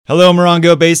Hello,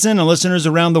 Morongo Basin and listeners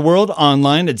around the world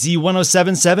online at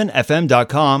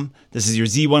Z107.7 This is your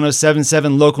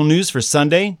Z107.7 local news for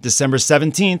Sunday, December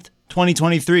 17th,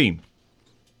 2023.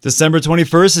 December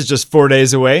 21st is just 4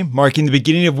 days away, marking the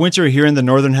beginning of winter here in the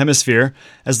Northern Hemisphere.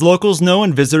 As locals know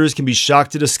and visitors can be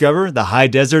shocked to discover, the high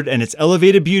desert and its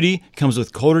elevated beauty comes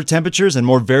with colder temperatures and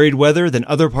more varied weather than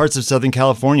other parts of Southern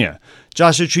California.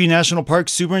 Joshua Tree National Park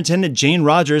Superintendent Jane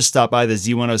Rogers stopped by the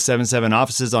Z107.7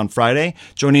 offices on Friday,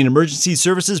 joining Emergency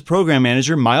Services Program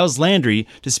Manager Miles Landry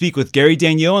to speak with Gary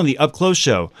Danielle on the Up Close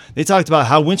show. They talked about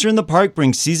how winter in the park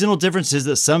brings seasonal differences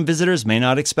that some visitors may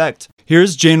not expect.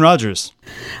 Here's Jane Rogers.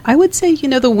 I would say,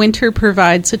 the winter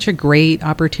provides such a great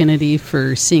opportunity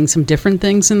for seeing some different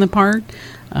things in the park.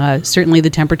 Certainly the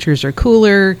temperatures are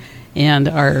cooler, and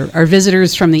our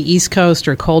visitors from the East Coast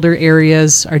or colder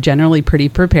areas are generally pretty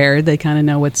prepared. They kind of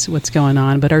know what's going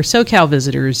on. But our SoCal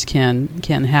visitors can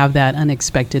have that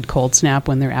unexpected cold snap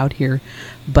when they're out here.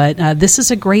 But this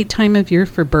is a great time of year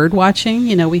for bird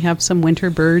watching. We have some winter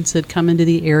birds that come into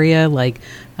the area, like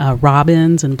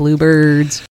robins and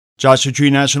bluebirds. Joshua Tree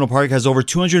National Park has over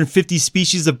 250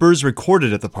 species of birds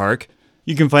recorded at the park.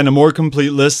 You can find a more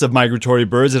complete list of migratory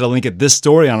birds at a link at this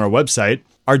story on our website.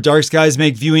 Our dark skies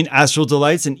make viewing astral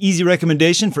delights an easy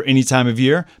recommendation for any time of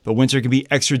year, but winter can be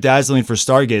extra dazzling for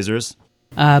stargazers.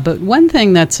 But one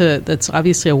thing that's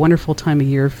obviously a wonderful time of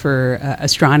year for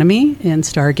astronomy and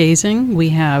stargazing. We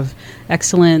have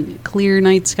excellent clear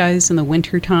night skies in the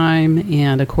wintertime,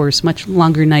 and of course much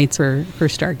longer nights for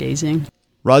stargazing.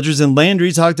 Rogers and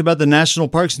Landry talked about the National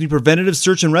Park's new preventative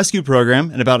search and rescue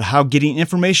program and about how getting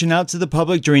information out to the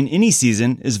public during any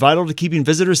season is vital to keeping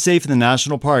visitors safe in the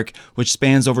National Park, which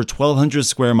spans over 1,200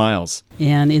 square miles.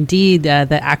 And indeed,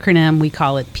 the acronym, we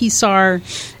call it PSAR.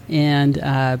 And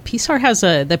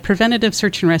PSAR the preventative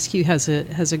search and rescue has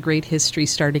a great history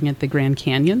starting at the Grand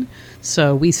Canyon.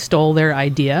 So we stole their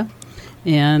idea,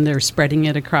 and they're spreading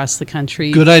it across the country.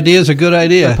 Good idea is a good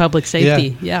idea. For public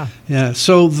safety, yeah.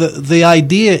 So the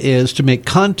idea is to make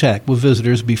contact with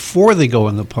visitors before they go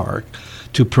in the park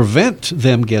to prevent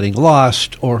them getting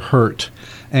lost or hurt.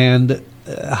 And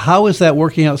how is that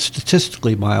working out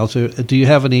statistically, Miles? Do you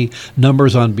have any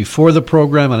numbers on before the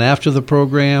program and after the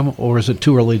program, or is it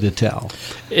too early to tell?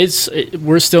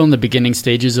 We're still in the beginning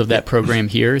stages of that program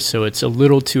here, so it's a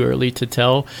little too early to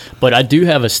tell. But I do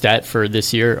have a stat for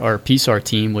this year. Our PSAR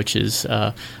team, which is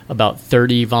about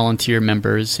 30 volunteer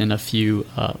members and a few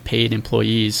paid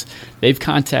employees, they've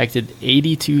contacted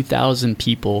 82,000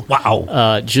 people.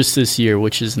 Wow! Just this year,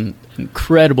 which is an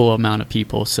incredible amount of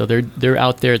people. So they're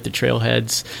out there at the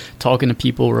trailheads talking to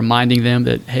people, reminding them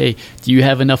that, hey, do you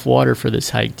have enough water for this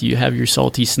hike? Do you have your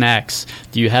salty snacks?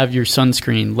 Do you have your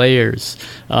sunscreen, layers?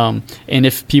 And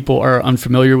if people are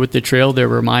unfamiliar with the trail, they're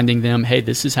reminding them, hey,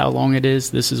 this is how long it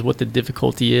is. This is what the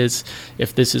difficulty is.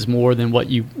 If this is more than what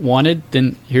you wanted,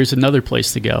 then here's another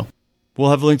place to go.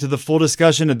 We'll have a link to the full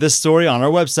discussion of this story on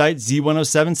our website,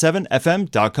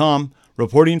 Z107.7fm.com.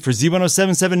 Reporting for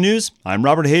Z107.7 News, I'm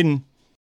Robert Hayden.